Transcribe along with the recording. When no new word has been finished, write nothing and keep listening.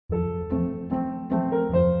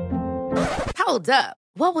Hold up.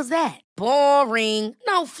 What was that? Boring.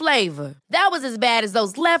 No flavor. That was as bad as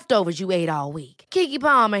those leftovers you ate all week. Keke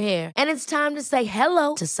Palmer here, and it's time to say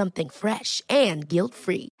hello to something fresh and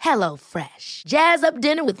guilt-free. Hello Fresh. Jazz up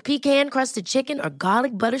dinner with pecan-crusted chicken or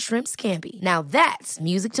garlic butter shrimp scampi. Now that's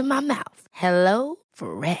music to my mouth. Hello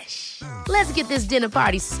Fresh. Let's get this dinner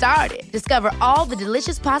party started. Discover all the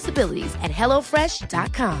delicious possibilities at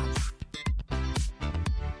hellofresh.com.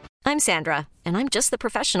 I'm Sandra, and I'm just the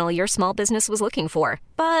professional your small business was looking for.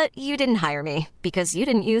 But you didn't hire me because you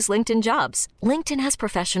didn't use LinkedIn Jobs. LinkedIn has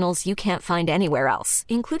professionals you can't find anywhere else,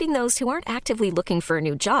 including those who aren't actively looking for a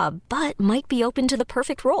new job, but might be open to the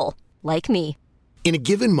perfect role, like me. In a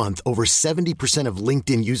given month, over 70% of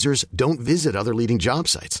LinkedIn users don't visit other leading job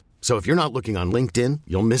sites. So if you're not looking on LinkedIn,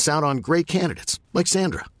 you'll miss out on great candidates like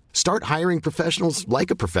Sandra. Start hiring professionals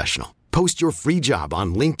like a professional. Post your free job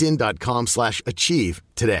on linkedin.com/achieve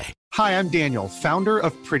today. Hi, I'm Daniel, founder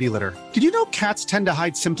of Pretty Litter. Did you know cats tend to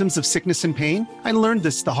hide symptoms of sickness and pain? I learned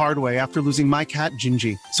this the hard way after losing my cat,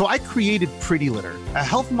 Gingy. So I created Pretty Litter, a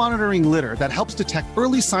health monitoring litter that helps detect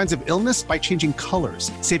early signs of illness by changing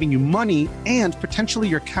colors, saving you money and potentially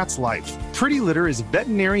your cat's life. Pretty Litter is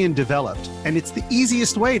veterinarian developed, and it's the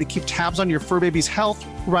easiest way to keep tabs on your fur baby's health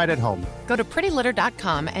right at home. Go to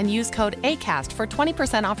prettylitter.com and use code ACAST for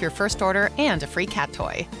 20% off your first order and a free cat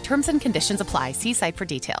toy. Terms and conditions apply. See site for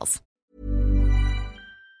details.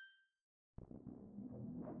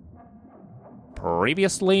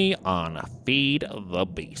 Previously on Feed the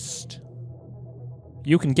Beast.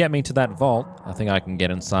 You can get me to that vault. I think I can get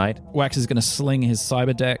inside. Wax is going to sling his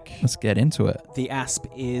cyber deck. Let's get into it. The asp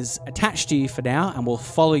is attached to you for now and will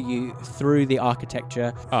follow you through the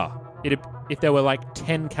architecture. If there were like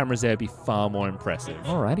 10 cameras there, it'd be far more impressive.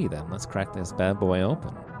 Alrighty then, let's crack this bad boy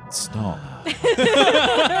open. Stop.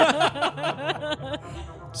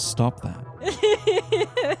 Stop that.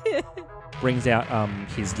 Brings out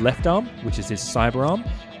his left arm, which is his cyber arm,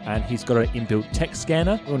 and he's got an inbuilt tech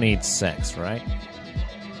scanner. Who needs sex, right?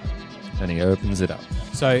 And he opens it up.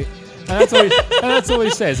 So, and that's all he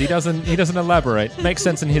says. He doesn't elaborate. Makes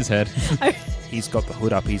sense in his head. He's got the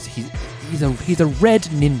hood up. He's a red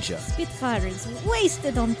ninja. Spitfire is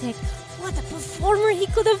wasted on tech. What a performer he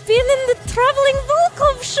could have been in the traveling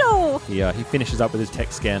Volkov show! He finishes up with his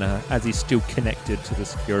tech scanner as he's still connected to the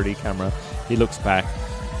security camera. He looks back,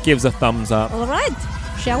 gives a thumbs up. All right,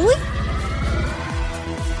 shall we?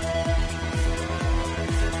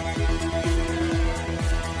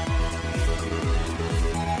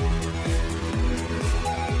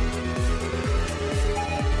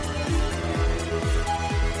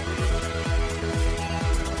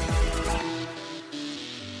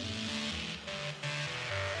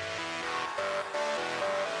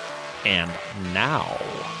 And now,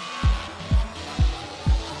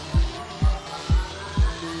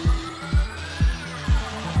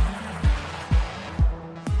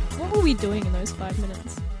 What were we doing in those 5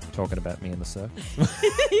 minutes? talking about me in the circus.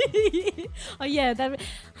 Oh yeah,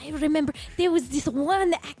 I remember there was this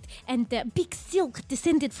one act, and the big silk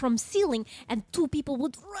descended from ceiling, and two people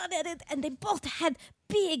would run at it, and they both had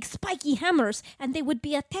big spiky hammers, and they would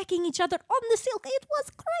be attacking each other on the silk. It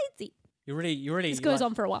was crazy. You're really. This goes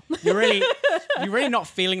on for a while. You're really not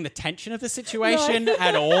feeling the tension of the situation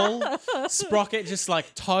at all. Sprocket just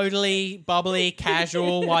like totally bubbly,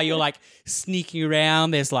 casual, while you're like sneaking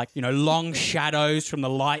around. There's like, long shadows from the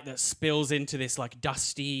light that spills into this like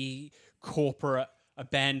dusty corporate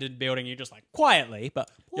abandoned building. You're just like quietly, but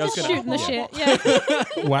just shooting the shit.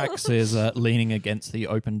 Yeah. Wax is leaning against the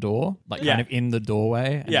open door, kind of in the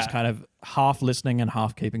doorway, and just kind of half listening and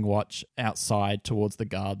half keeping watch outside towards the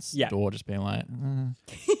guard's door, just being like,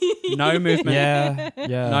 no movement.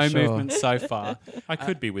 No movement so far. I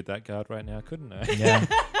could be with that guard right now, couldn't I? Yeah.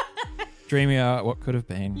 Dreaming out what could have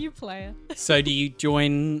been. You player. So do you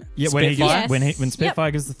join Spitfire? Yes. When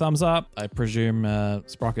Spitfire gives the thumbs up, I presume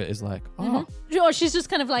Sprocket is like, oh. Or she's just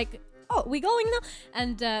kind of like, oh, we going now?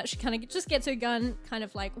 And she kind of just gets her gun, kind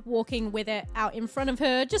of like walking with it out in front of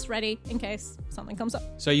her, just ready in case something comes up.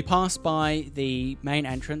 So you pass by the main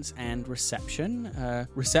entrance and reception.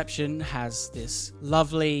 Reception has this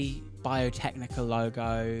lovely Biotechnica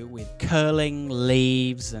logo with curling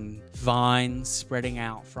leaves and vines spreading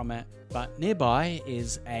out from it. But nearby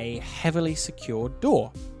is a heavily secured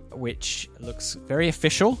door, which looks very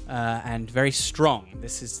official and very strong.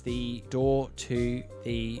 This is the door to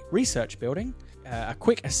the research building. A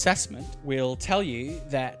quick assessment will tell you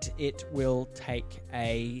that it will take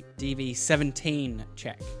a DV-17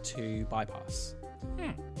 check to bypass.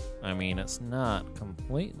 I mean, it's not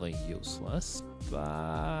completely useless, but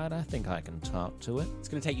I think I can talk to it. It's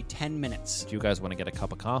going to take you 10 minutes. Do you guys want to get a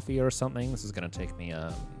cup of coffee or something? This is going to take me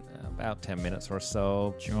about 10 minutes or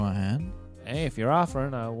so. Do you want a hand? Hey, if you're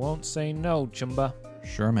offering, I won't say no, Chumba.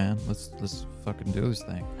 Sure, man. Let's fucking do this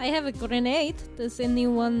thing. I have a grenade. Does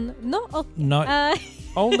anyone... No? Oh. No.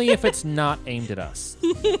 Only if it's not aimed at us.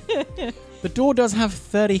 The door does have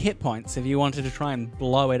 30 hit points if you wanted to try and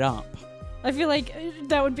blow it up. I feel like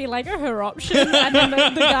that would be like her option. And then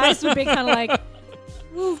the guys would be kind of like,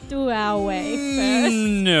 we'll do our way first.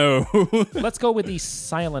 No. Let's go with the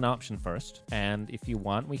silent option first. And if you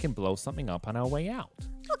want, we can blow something up on our way out.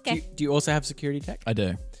 Okay. Do you also have security tech? I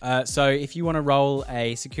do. So if you want to roll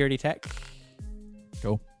a security tech...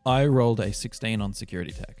 Cool. I rolled a 16 on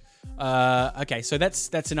security tech. Okay, so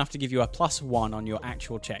that's enough to give you a +1 on your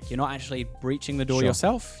actual check. You're not actually breaching the door Sure.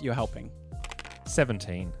 yourself, you're helping.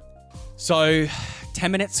 17. So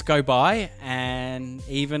 10 minutes go by, and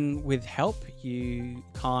even with help, you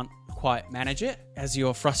can't quite manage it. As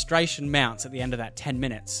your frustration mounts at the end of that 10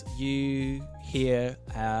 minutes, you hear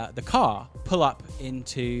the car pull up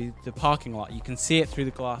into the parking lot. You can see it through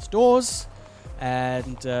the glass doors,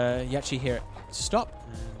 and you actually hear it stop.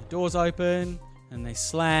 And the doors open, and they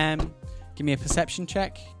slam. Give me a perception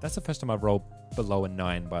check. That's the first time I've rolled below a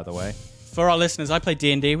 9, by the way. For our listeners, I played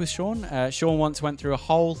D&D with Sean. Sean once went through a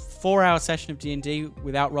whole 4-hour session of D&D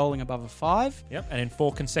without rolling above a 5. Yep, and in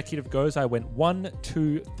 4 consecutive goes, I went 1,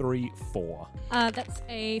 2, 3, 4. That's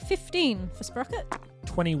a 15 for Sprocket.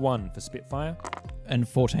 21 for Spitfire. And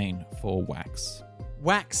 14 for Wax.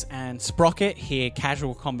 Wax and Sprocket hear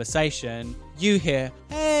casual conversation. You hear,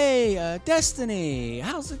 "Hey, Destiny,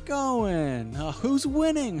 how's it going? Who's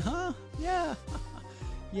winning, huh? Yeah."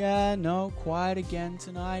 Yeah, no, quiet again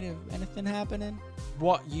tonight. Anything happening?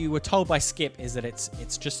 What you were told by Skip is that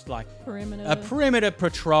it's just like Perimeter. a perimeter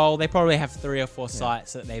patrol. They probably have 3 or 4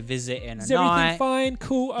 sites that they visit in a Is night. everything fine?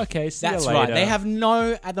 Cool. Okay, see That's you later. right. They have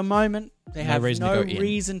at the moment, they have reason to no go in.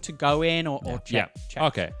 reason to go in or check. Yeah.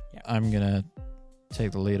 Okay. I'm going to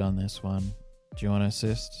take the lead on this one. Do you want to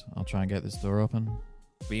assist? I'll try and get this door open.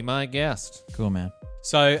 Be my guest. Cool, man.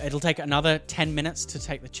 So it'll take another 10 minutes to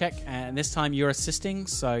take the check, and this time you're assisting,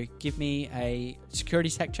 so give me a security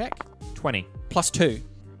tech check. 20. +2.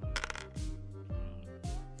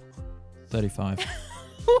 35.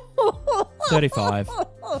 35.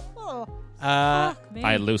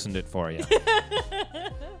 I loosened it for you.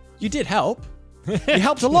 You did help. You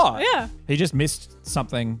helped a lot. Yeah. He just missed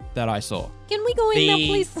something that I saw. Can we go in now,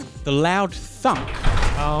 please? The loud thunk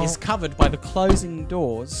is covered by the closing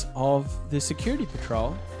doors of the security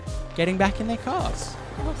patrol getting back in their cars.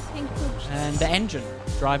 Oh, thank goodness. And the engine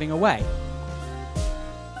driving away.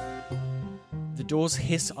 The doors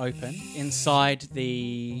hiss open. Inside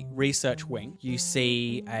the research wing, you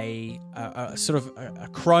see a sort of a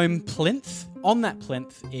chrome plinth. On that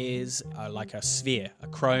plinth is like a sphere, a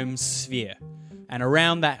chrome sphere. And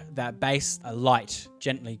around that base, a light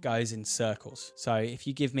gently goes in circles. So if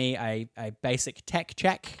you give me a basic tech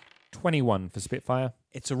check. 21 for Spitfire.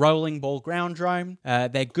 It's a rolling ball ground drone.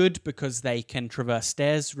 They're good because they can traverse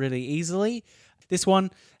stairs really easily. This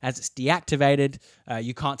one, as it's deactivated,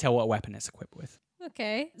 you can't tell what weapon it's equipped with.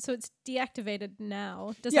 Okay, so it's deactivated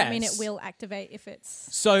now. Does Yes. that mean it will activate if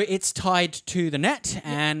it's... So it's tied to the net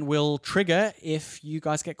and will trigger if you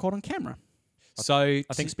guys get caught on camera. So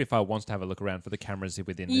I think Spitfire wants to have a look around for the cameras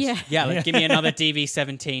within this. Yeah. Yeah, like, give me another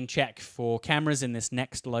DV17 check for cameras in this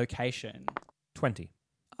next location. 20.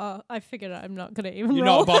 Oh, I figured I'm not going to even You're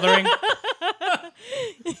roll. not bothering?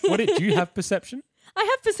 Do you have perception? I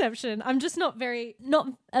have perception. I'm just not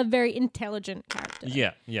a very intelligent character.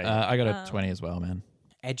 Yeah. I got a 20 as well, man.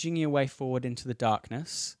 Edging your way forward into the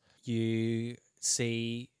darkness, you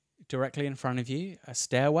see directly in front of you a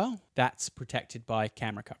stairwell that's protected by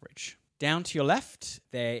camera coverage. Down to your left,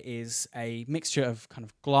 there is a mixture of kind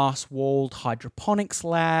of glass-walled hydroponics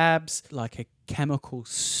labs, like a chemical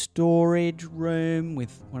storage room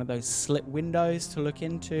with one of those slit windows to look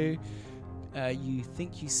into. You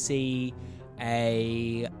think you see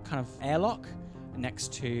a kind of airlock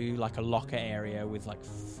next to like a locker area with like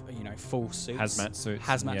full suits, Hazmat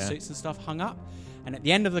suits, suits and stuff hung up. And at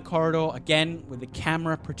the end of the corridor, again with the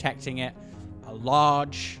camera protecting it, a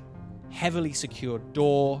large, heavily secured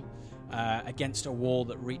door against a wall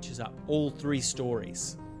that reaches up all 3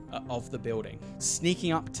 stories of the building.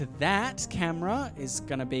 Sneaking up to that camera is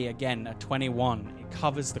going to be again a 21. It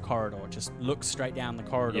covers the corridor, just looks straight down the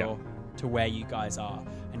corridor to where you guys are,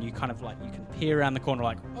 and you kind of like you can peer around the corner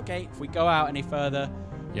like, okay, if we go out any further,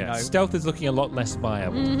 Stealth is looking a lot less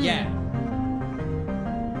viable.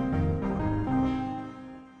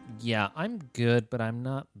 Yeah, I'm good, but I'm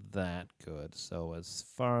not that good. So as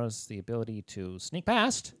far as the ability to sneak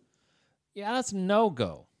past, that's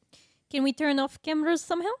no-go. Can we turn off cameras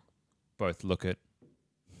somehow? Both look at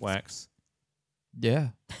Wax. Yeah.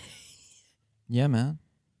 Yeah, man.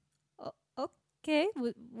 Okay.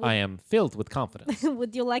 I am filled with confidence.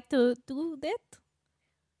 Would you like to do that?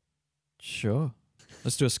 Sure.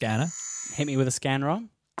 Let's do a scanner. Hit me with a scan roll.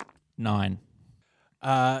 9.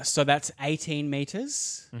 So that's 18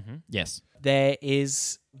 meters. Mm-hmm. Yes. There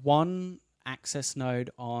is one access node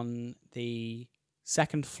on the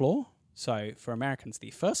second floor. So for Americans,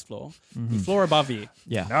 the first floor, the floor above you.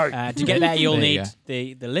 Yeah. To get there, you'll There you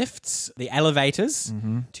need the lifts, the elevators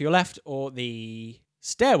to your left, or the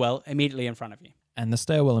stairwell immediately in front of you. And the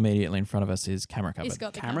stairwell immediately in front of us is camera cupboard. He's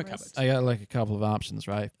got the Camera cameras. cupboard. I got like a couple of options,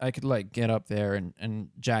 right? I could like get up there and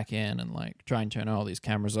jack in and like try and turn all these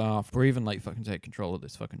cameras off, or even like fucking take control of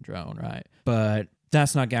this fucking drone, right? But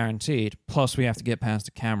that's not guaranteed. Plus, we have to get past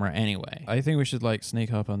the camera anyway. I think we should like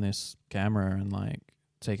sneak up on this camera and like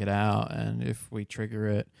take it out, and if we trigger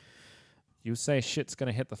it, You say shit's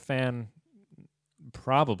gonna hit the fan,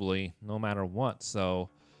 probably, no matter what. So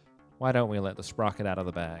why don't we let the sprocket out of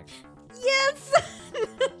the bag? Yes!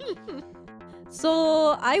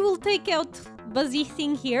 So I will take out Buzzy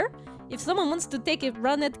thing here. If someone wants to take a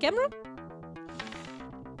run at camera,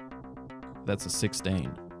 that's a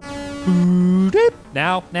 16.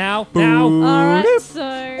 Now. alright,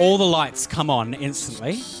 so All the lights come on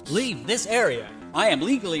instantly. Leave this area. I am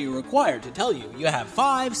legally required to tell you you have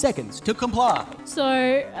 5 seconds to comply.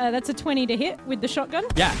 that's a 20 to hit with the shotgun.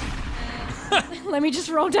 Yeah. Let me just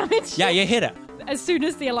roll damage. Yeah, you hit it. As soon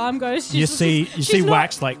as the alarm goes, You she's see not-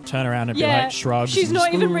 Wax like turn around and be Yeah, like shrugs. she's and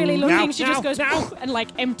not just, even really looking. Now, She now, just goes now. "Poof," and like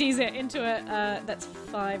empties it into it. That's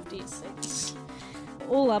 5d6.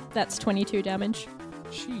 All up, that's 22 damage.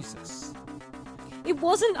 Jesus. It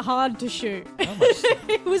wasn't hard to shoot.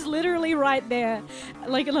 It was literally right there,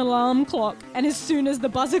 like an alarm clock. And as soon as the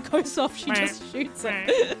buzzer goes off, she just shoots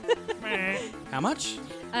it. How much?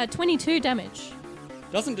 22 damage.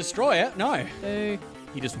 Doesn't destroy it, no. Boo.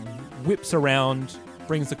 He just whips around,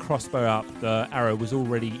 brings the crossbow up. The arrow was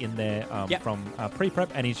already in there from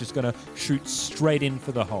pre-prep, and he's just going to shoot straight in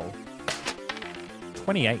for the hole.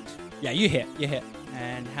 28. Yeah, you hit.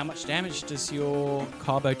 And how much damage does your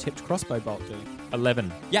carbo-tipped crossbow bolt do?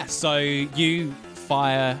 11. Yeah, so you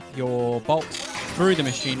fire your bolt through the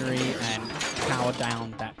machinery and power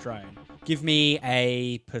down that drone. Give me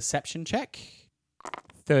a perception check.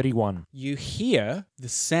 31. You hear the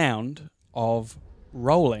sound of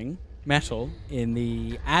rolling metal in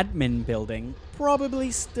the admin building,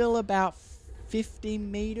 probably still about 50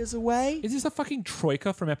 meters away. Is this a fucking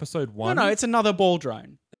troika from episode 1? No, it's another ball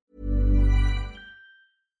drone.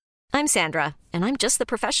 I'm Sandra, and I'm just the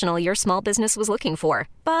professional your small business was looking for.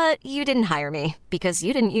 But you didn't hire me because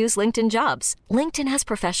you didn't use LinkedIn Jobs. LinkedIn has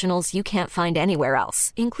professionals you can't find anywhere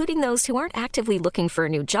else, including those who aren't actively looking for a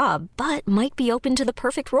new job, but might be open to the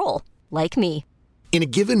perfect role, like me. In a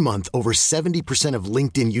given month, over 70% of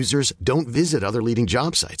LinkedIn users don't visit other leading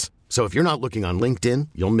job sites. So if you're not looking on LinkedIn,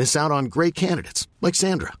 you'll miss out on great candidates like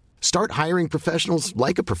Sandra. Start hiring professionals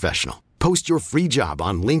like a professional. Post your free job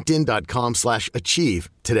on linkedin.com/achieve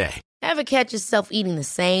today. Ever catch yourself eating the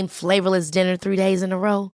same flavorless dinner 3 days in a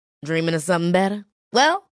row? Dreaming of something better?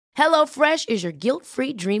 Well, HelloFresh is your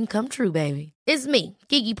guilt-free dream come true, baby. It's me,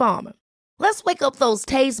 Keke Palmer. Let's wake up those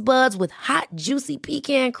taste buds with hot, juicy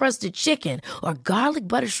pecan-crusted chicken or garlic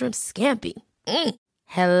butter shrimp scampi.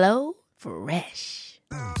 Hello Fresh.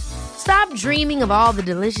 Stop dreaming of all the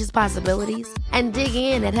delicious possibilities and dig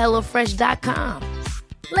in at HelloFresh.com.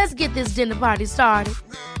 Let's get this dinner party started.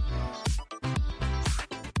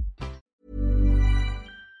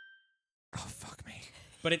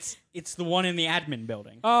 But it's the one in the admin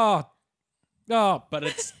building. Oh. But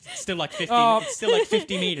it's still like 50. It's still like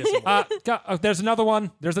 50 meters away. There's another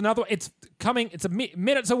one. It's coming. It's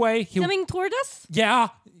minutes away. Coming toward us? Yeah.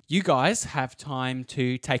 You guys have time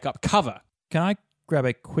to take up cover. Can I grab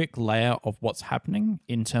a quick layer of what's happening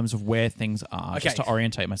in terms of where things are, just to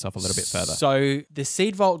orientate myself a little bit further? So the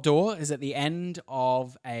seed vault door is at the end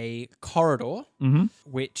of a corridor,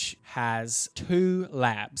 which has 2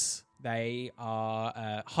 labs. They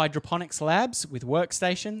are hydroponics labs with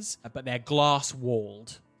workstations, but they're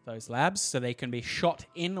glass-walled, those labs, so they can be shot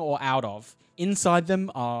in or out of. Inside them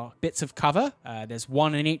are bits of cover. There's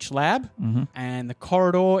 1 in each lab, and the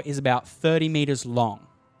corridor is about 30 meters long.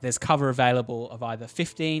 There's cover available of either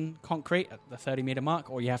 15 concrete at the 30-meter mark,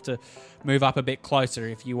 or you have to move up a bit closer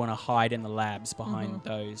if you want to hide in the labs behind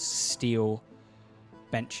those steel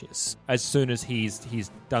benches. As soon as he's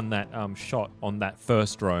done that shot on that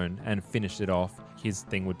first drone and finished it off, his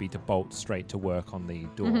thing would be to bolt straight to work on the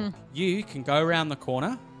door. You can go around the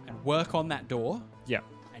corner and work on that door. Yeah.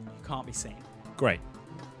 And you can't be seen. Great.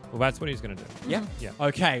 Well, that's what he's going to do. Yeah? Yeah.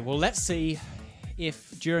 Okay, well, let's see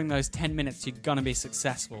if during those 10 minutes you're going to be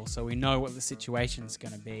successful, so we know what the situation's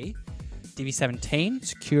going to be. DV17,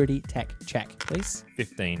 security tech check, please.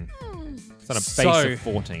 15. It's on a base of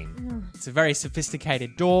 14. It's a very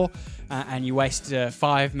sophisticated door, and you waste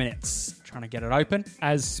 5 minutes trying to get it open.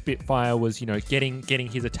 As Spitfire was, getting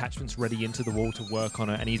his attachments ready into the wall to work on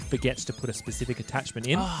it, and he forgets to put a specific attachment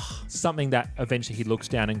in, something that eventually he looks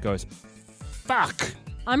down and goes, fuck!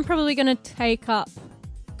 I'm probably going to take up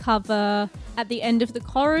cover at the end of the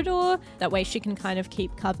corridor. That way she can kind of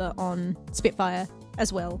keep cover on Spitfire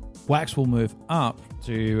as well. Wax will move up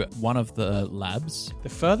to one of the labs. The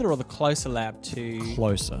further or the closer lab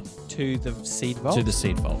Closer. to the seed vault? To the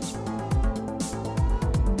seed vault.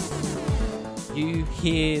 You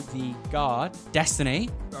hear the guard, Destiny,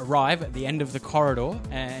 arrive at the end of the corridor,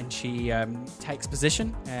 and she takes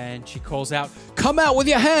position and she calls out, "Come out with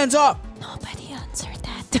your hands up!" Nobody answered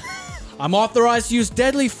that. I'm authorized to use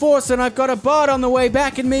deadly force, and I've got a bard on the way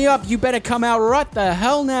backing me up. You better come out right the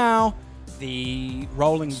hell now. The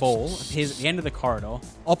rolling ball appears at the end of the corridor,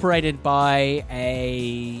 operated by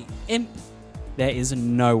a imp. There is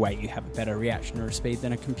no way you have a better reactionary speed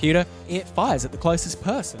than a computer. It fires at the closest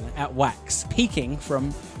person, at Wax, peeking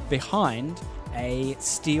from behind a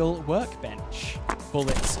steel workbench.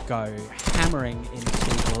 Bullets go hammering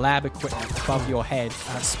into lab equipment above your head,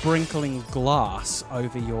 sprinkling glass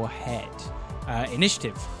over your head.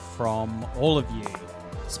 Initiative from all of you.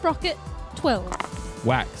 Sprocket, 12.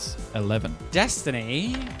 Wax, 11.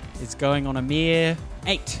 Destiny is going on a mere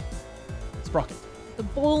 8. Sprocket. The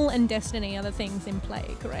ball and Destiny are the things in play,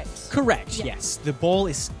 correct? Correct, Yeah. yes. The ball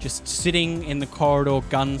is just sitting in the corridor,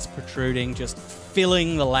 guns protruding, just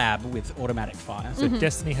filling the lab with automatic fire. So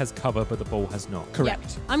Destiny has cover, but the ball has not. Correct.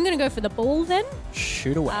 Yep. I'm going to go for the ball then.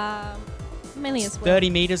 Shoot away. Melee as well. 30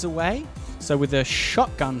 meters away. So with a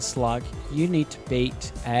shotgun slug, you need to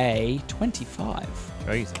beat a 25.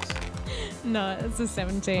 Jesus. No, it's a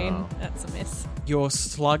 17. Oh. That's a miss. Your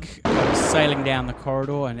slug goes sailing down the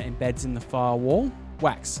corridor and embeds in the far wall.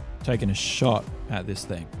 Wax. Taking a shot at this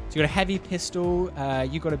thing, So you got a heavy pistol.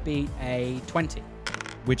 You got to beat a 20.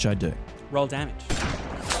 which I do. Roll damage.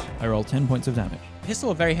 I roll 10 points of damage.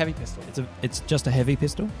 Pistol, a very heavy pistol. It's just a heavy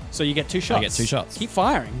pistol. So you get 2 shots. I get 2 shots. Keep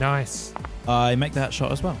firing. Nice. I make that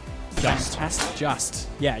shot as well. Fantastic. Just.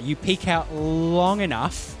 Yeah, you peek out long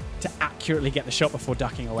enough to accurately get the shot before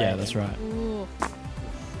ducking away. Yeah, that's right. Ooh.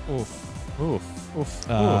 Oof. Oof. Oof.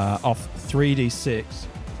 Off 3d6,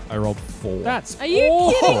 I rolled 4. That's Are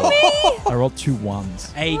you kidding me? I rolled 2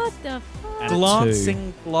 1s. A What the fuck? And a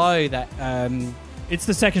glancing blow that It's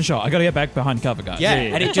the second shot. I got to get back behind cover, guys. yeah,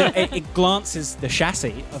 and it glances the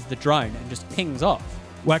chassis of the drone and just pings off.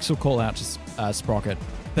 Wax will call out to Sprocket.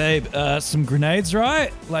 Babe, some grenades,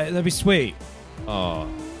 right? Like, that'd be sweet. Oh,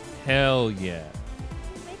 hell yeah.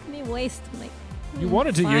 Make me waste my... You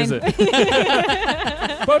wanted to use it.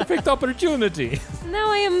 Perfect opportunity.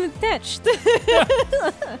 Now I am attached.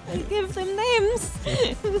 Give them names.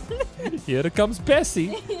 Here comes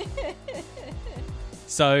Bessie.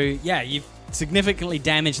 So, yeah, you've significantly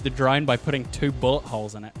damaged the drone by putting 2 bullet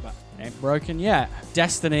holes in it, but it ain't broken yet.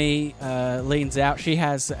 Destiny leans out. She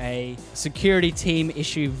has a security team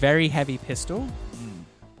issue very heavy pistol.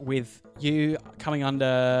 With you coming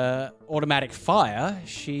under automatic fire,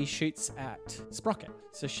 she shoots at Sprocket.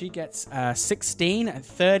 So she gets 16 at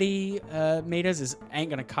 30 meters. Ain't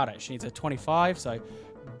going to cut it. She needs a 25, so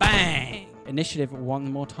bang! Initiative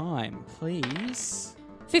one more time, please.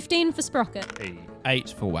 15 for Sprocket. Hey.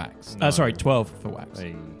 8 for Wax. No. Sorry, 12 for Wax.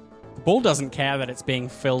 Hey. The ball doesn't care that it's being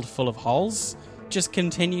filled full of holes. Just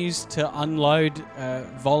continues to unload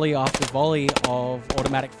volley after volley of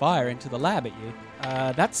automatic fire into the lab at you.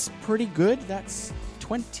 That's pretty good. That's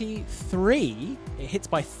 23. It hits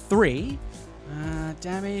by 3.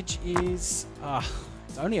 Damage is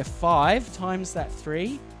it's only a 5 times that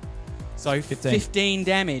 3. So 15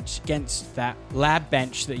 damage against that lab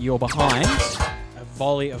bench that you're behind. A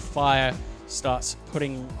volley of fire starts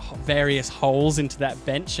putting various holes into that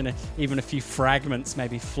bench, and even a few fragments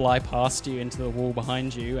maybe fly past you into the wall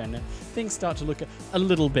behind you, and things start to look a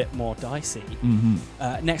little bit more dicey.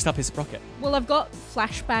 Next up is Sprocket. Well, I've got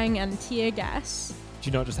flashbang and tear gas. Do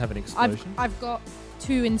you not just have an explosion? I've got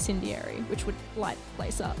 2 incendiary, which would light the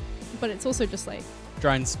place up. But it's also just like...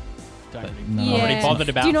 Drones don't really No. Yeah. already bothered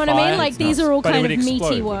about Do you know what I fire. mean? Like, these are all But it kind would of explode,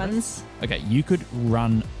 meaty wouldn't it? ones. Okay, you could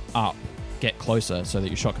run up, get closer so that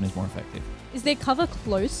your shotgun is more effective. Is there cover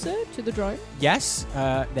closer to the drone? Yes,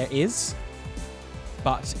 there is.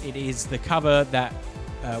 But it is the cover that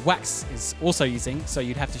Wax is also using, so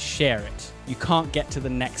you'd have to share it. You can't get to the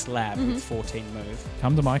next lab with 14 move.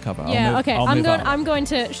 Come to my cover. Yeah, I'll move, okay. I'll I'm move going. up. I'm going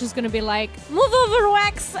to. She's going to be like, "Move over,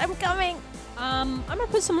 Wax. I'm coming." I'm gonna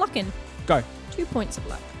put some luck in. Go. 2 points of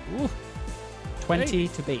luck. 20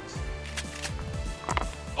 to beat.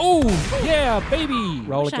 Oh, yeah, baby.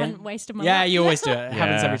 Roll Wish I again. hadn't wasted my Yeah, luck. you always do it. It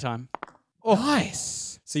happens Yeah. every time.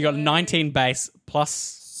 Nice. So you got 19 base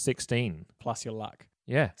 16. plus your luck.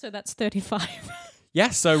 Yeah. So that's 35. Yeah,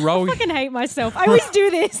 so roll I fucking hate myself. I always do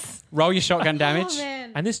this. roll your shotgun damage. Oh,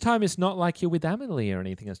 man. And this time it's not like you're with Amelie or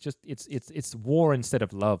anything. It's just it's war instead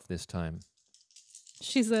of love this time.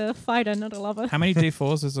 She's a fighter, not a lover. How many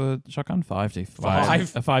D4s is a shotgun?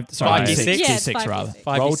 5D4. Five. Sorry, 5d6. Yeah, it's D6 rather. 5d6.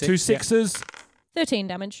 5d6, Roll 2 yeah. 6s. 13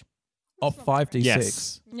 damage. Oh, 5D6.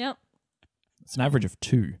 Yes. Yep. It's an average of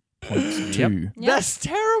 2.2. Yep. That's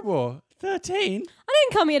terrible. 13. I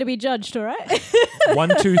didn't come here to be judged, all right?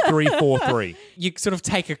 1 2 3 4 3. You sort of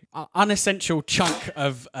take a unessential chunk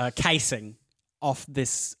of casing off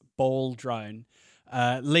this ball drone,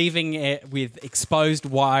 leaving it with exposed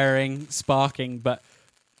wiring, sparking, but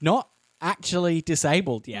not actually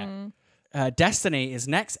disabled yet. Destiny is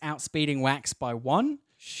next, outspeeding Wax by 1.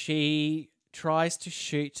 She tries to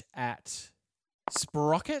shoot at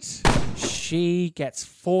Sprocket. She gets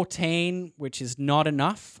 14, which is not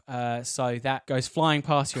enough. So that goes flying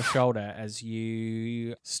past your shoulder as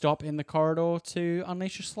you stop in the corridor to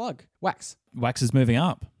unleash a slug. Wax. Wax is moving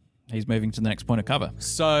up. He's moving to the next point of cover.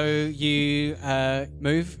 So you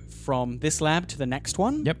move from this lab to the next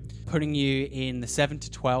one. Yep. Putting you in the 7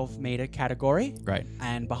 to 12 meter category. Great.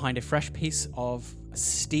 And behind a fresh piece of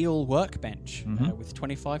steel workbench with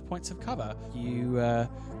 25 points of cover. You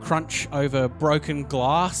crunch over broken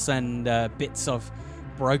glass and bits of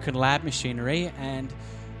broken lab machinery and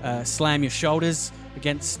slam your shoulders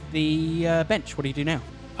against the bench. What do you do now?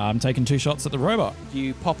 I'm taking 2 shots at the robot.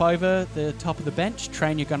 You pop over the top of the bench,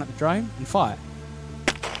 train your gun at the drone, and fire.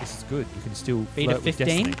 This is good. You can still Beat a flirt with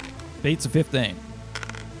 15. Destiny. Beats a 15.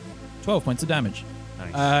 12 points of damage.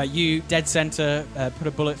 Nice. You dead center, put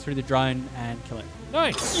a bullet through the drone and kill it.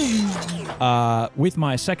 Nice. With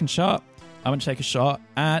my second shot, I'm going to take a shot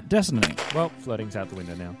at Destiny. Well, flirting's out the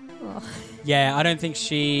window now. Yeah, I don't think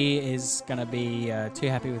she is going to be too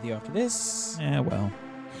happy with you after this. Yeah, well,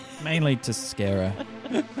 mainly to scare her.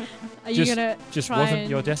 Are you going to Just try wasn't and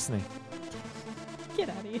your destiny. get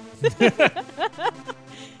out of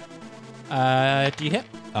here? Do you hit?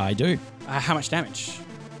 I do. How much damage?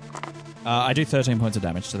 I do 13 points of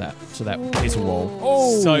damage to that piece of wall.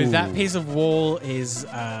 Oh. So that piece of wall is...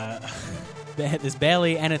 there's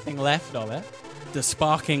barely anything left of it. The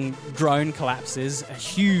sparking drone collapses. A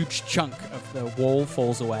huge chunk of the wall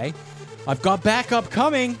falls away. I've got backup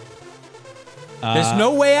coming. There's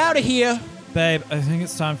no way out of here. Babe, I think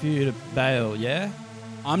it's time for you to bail, yeah?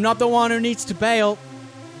 I'm not the one who needs to bail.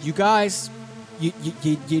 You guys,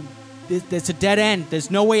 there's a dead end.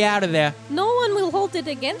 There's no way out of there. No one will hold it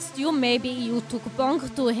against you. Maybe you took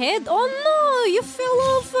bunk to head. Oh no, you fell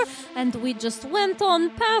over. And we just went on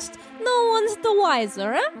past. No one's the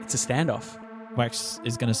wiser, huh? It's a standoff. Wax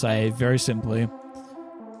is going to say very simply,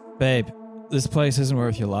 babe, this place isn't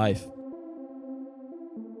worth your life.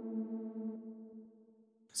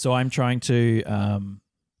 So I'm trying to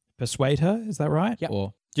persuade her, is that right? Yep.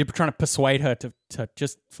 Or You're trying to persuade her to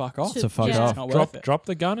just fuck off? to fuck Yeah. off. It's not worth it. Drop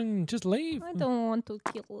the gun and just leave. I don't want to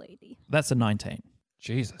kill a lady. That's a 19.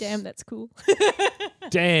 Jesus. Damn, that's cool.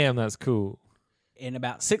 Damn, that's cool. In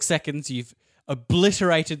about 6 seconds, you've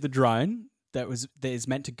obliterated the drone that is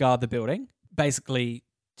meant to guard the building. Basically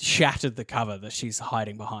shattered the cover that she's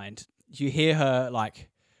hiding behind. You hear her like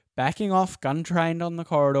backing off, gun trained on the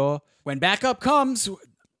corridor. When backup comes,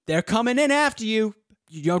 they're coming in after you.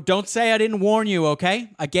 Don't say I didn't warn you, okay?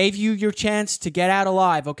 I gave you your chance to get out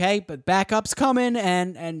alive, okay? But backup's coming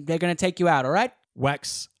and they're going to take you out, all right?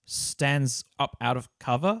 Wax stands up out of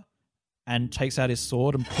cover and takes out his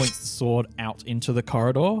sword and points the sword out into the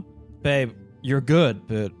corridor. Babe, you're good,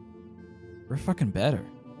 but we're fucking better.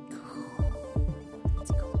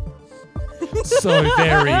 So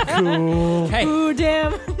very cool. Hey, Ooh,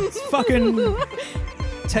 damn. It's fucking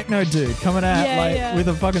techno dude coming out Yeah. with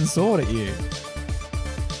a fucking sword at you.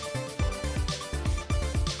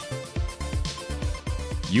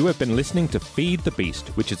 You have been listening to Feed the Beast,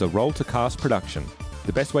 which is a Roll to Cast production.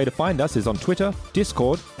 The best way to find us is on Twitter,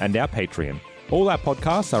 Discord, and our Patreon. All our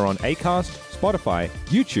podcasts are on Acast, Spotify,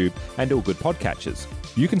 YouTube, and all good podcatchers.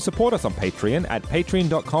 You can support us on Patreon at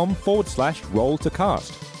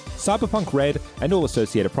patreon.com/roll-to-cast. Cyberpunk Red and all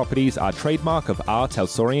associated properties are trademark of R.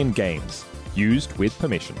 Talsorian Games. Used with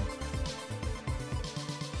permission.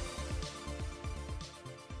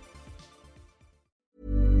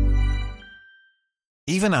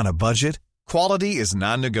 Even on a budget, quality is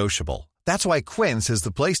non-negotiable. That's why Quince is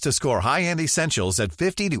the place to score high-end essentials at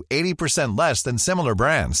 50 to 80% less than similar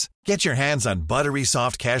brands. Get your hands on buttery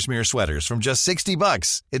soft cashmere sweaters from just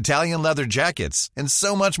 $60, Italian leather jackets, and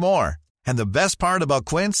so much more. And the best part about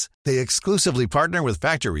Quince, they exclusively partner with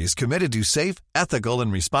factories committed to safe, ethical,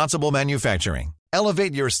 and responsible manufacturing.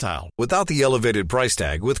 Elevate your style without the elevated price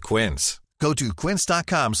tag with Quince. Go to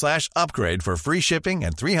quince.com/upgrade for free shipping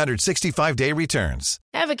and 365-day returns.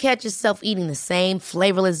 Ever catch yourself eating the same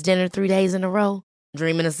flavorless dinner 3 days in a row?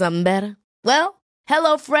 Dreaming of something better? Well,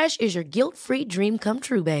 HelloFresh is your guilt-free dream come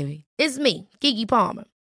true, baby. It's me, Keke Palmer.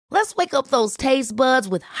 Let's wake up those taste buds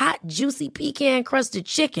with hot, juicy pecan-crusted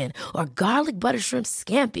chicken or garlic butter shrimp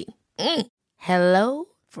scampi. Hello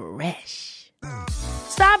Fresh.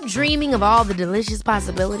 Stop dreaming of all the delicious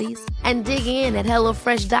possibilities and dig in at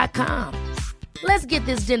HelloFresh.com. Let's get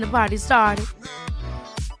this dinner party started.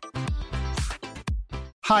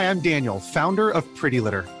 Hi, I'm Daniel, founder of Pretty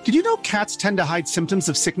Litter. Did you know cats tend to hide symptoms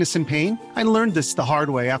of sickness and pain? I learned this the hard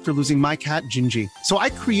way after losing my cat, Gingy. So I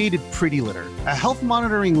created Pretty Litter, a health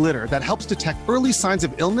monitoring litter that helps detect early signs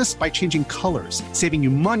of illness by changing colors, saving you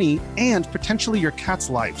money and potentially your cat's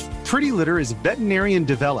life. Pretty Litter is veterinarian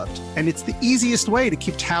developed, and it's the easiest way to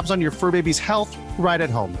keep tabs on your fur baby's health right at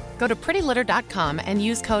home. Go to prettylitter.com and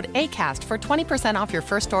use code ACAST for 20% off your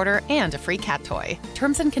first order and a free cat toy.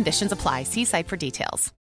 Terms and conditions apply. See site for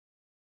details.